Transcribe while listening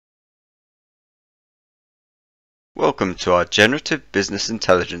Welcome to our Generative Business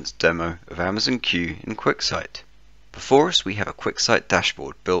Intelligence demo of Amazon Q in QuickSight. Before us we have a QuickSight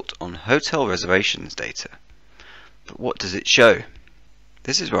dashboard built on hotel reservations data. But what does it show?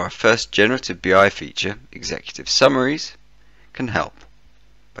 This is where our first generative BI feature, Executive Summaries, can help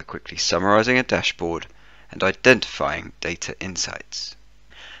by quickly summarizing a dashboard and identifying data insights.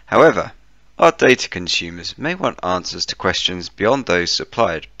 However, our data consumers may want answers to questions beyond those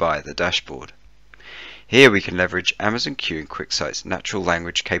supplied by the dashboard. Here we can leverage Amazon Q and QuickSight's natural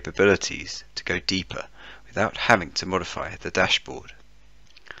language capabilities to go deeper without having to modify the dashboard.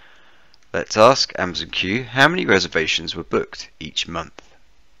 Let's ask Amazon Q how many reservations were booked each month.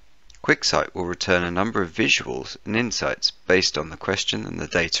 QuickSight will return a number of visuals and insights based on the question and the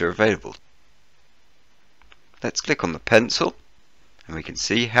data available. Let's click on the pencil and we can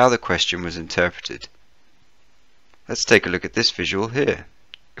see how the question was interpreted. Let's take a look at this visual here.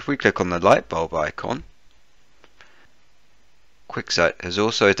 If we click on the light bulb icon, QuickSight has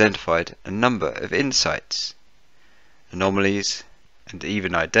also identified a number of insights, anomalies, and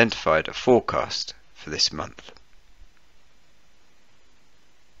even identified a forecast for this month.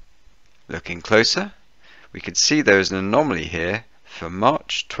 Looking closer, we can see there is an anomaly here for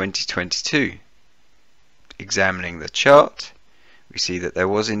March 2022. Examining the chart, we see that there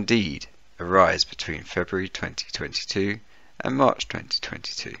was indeed a rise between February 2022 and March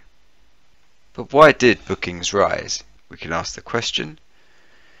 2022. But why did bookings rise? We can ask the question,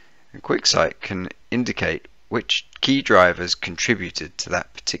 and QuickSight can indicate which key drivers contributed to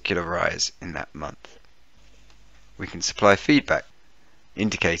that particular rise in that month. We can supply feedback,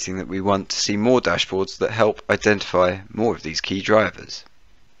 indicating that we want to see more dashboards that help identify more of these key drivers.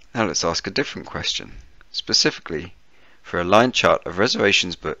 Now let's ask a different question, specifically for a line chart of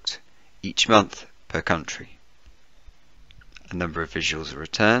reservations booked each month per country. A number of visuals are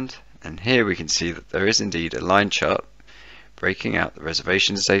returned, and here we can see that there is indeed a line chart breaking out the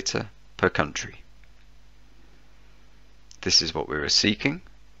reservations data per country. This is what we were seeking,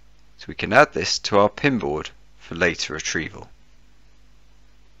 so we can add this to our pinboard for later retrieval.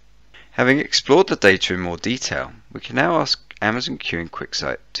 Having explored the data in more detail, we can now ask Amazon Q and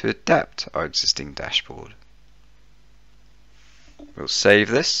QuickSight to adapt our existing dashboard. We'll save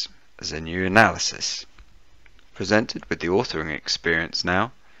this as a new analysis. Presented with the authoring experience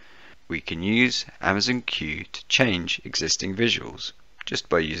now, we can use Amazon Q to change existing visuals just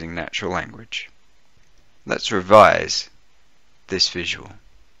by using natural language. Let's revise this visual.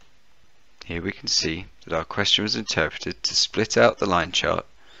 Here we can see that our question was interpreted to split out the line chart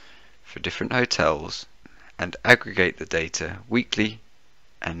for different hotels and aggregate the data weekly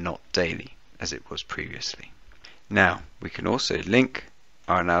and not daily as it was previously. Now we can also link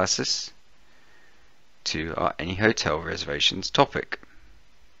our analysis to our Any Hotel Reservations topic.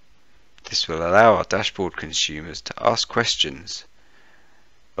 This will allow our dashboard consumers to ask questions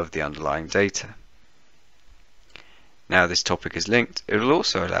of the underlying data. Now this topic is linked, it will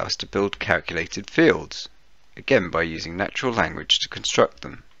also allow us to build calculated fields, again by using natural language to construct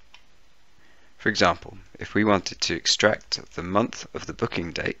them. For example, if we wanted to extract the month of the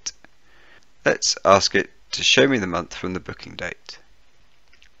booking date, let's ask it to show me the month from the booking date.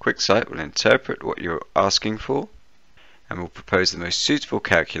 QuickSight will interpret what you're asking for and will propose the most suitable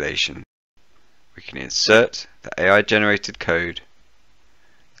calculation. We can insert the AI generated code,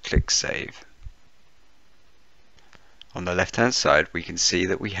 click Save. On the left hand side we can see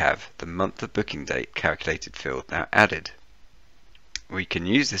that we have the month of booking date calculated field now added. We can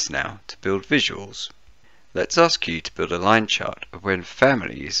use this now to build visuals. Let's ask you to build a line chart of when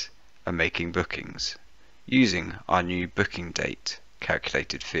families are making bookings using our new booking date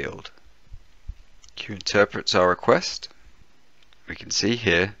calculated field. Q interprets our request. We can see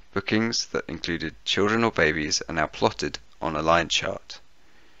here bookings that included children or babies are now plotted on a line chart.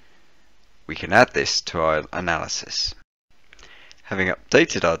 We can add this to our analysis. Having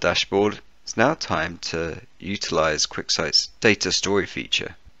updated our dashboard, it's now time to utilize QuickSight's data story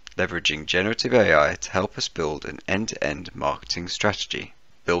feature, leveraging generative AI to help us build an end-to-end marketing strategy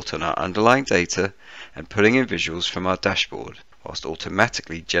built on our underlying data and pulling in visuals from our dashboard, whilst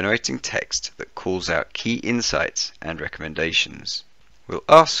automatically generating text that calls out key insights and recommendations. We'll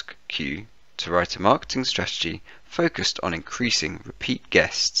ask Q to write a marketing strategy focused on increasing repeat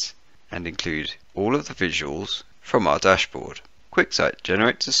guests and include all of the visuals from our dashboard. QuickSight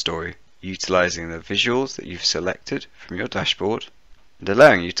generates a story utilizing the visuals that you've selected from your dashboard and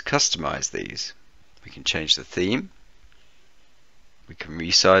allowing you to customize these. We can change the theme, we can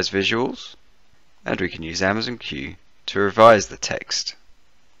resize visuals, and we can use Amazon Q to revise the text,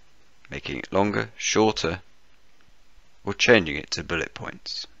 making it longer, shorter, or changing it to bullet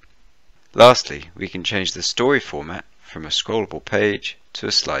points. Lastly, we can change the story format from a scrollable page to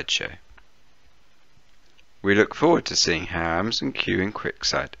a slideshow. We look forward to seeing how Amazon Q in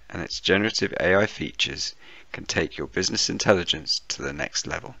QuickSight and its generative AI features can take your business intelligence to the next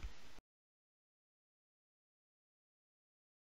level.